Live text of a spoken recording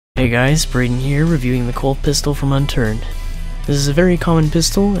Hey guys, Braden here, reviewing the Colt pistol from Unturned. This is a very common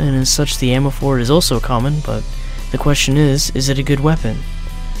pistol, and as such the ammo for it is also common, but the question is it a good weapon?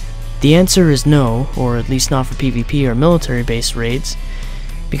 The answer is no, or at least not for PvP or military-based raids,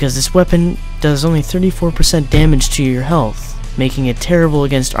 because this weapon does only 34% damage to your health, making it terrible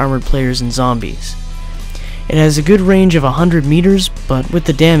against armored players and zombies. It has a good range of 100 meters, but with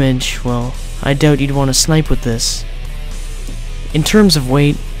the damage, well, I doubt you'd want to snipe with this. In terms of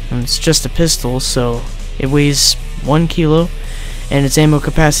weight, it's just a pistol, so it weighs 1 kilo, and its ammo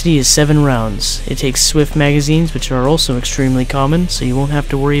capacity is 7 rounds. It takes swift magazines, which are also extremely common, so you won't have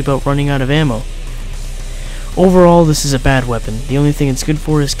to worry about running out of ammo. Overall, this is a bad weapon. The only thing it's good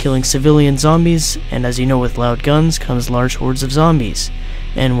for is killing civilian zombies, and as you know, with loud guns comes large hordes of zombies.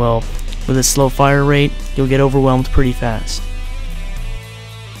 And well, with a slow fire rate, you'll get overwhelmed pretty fast.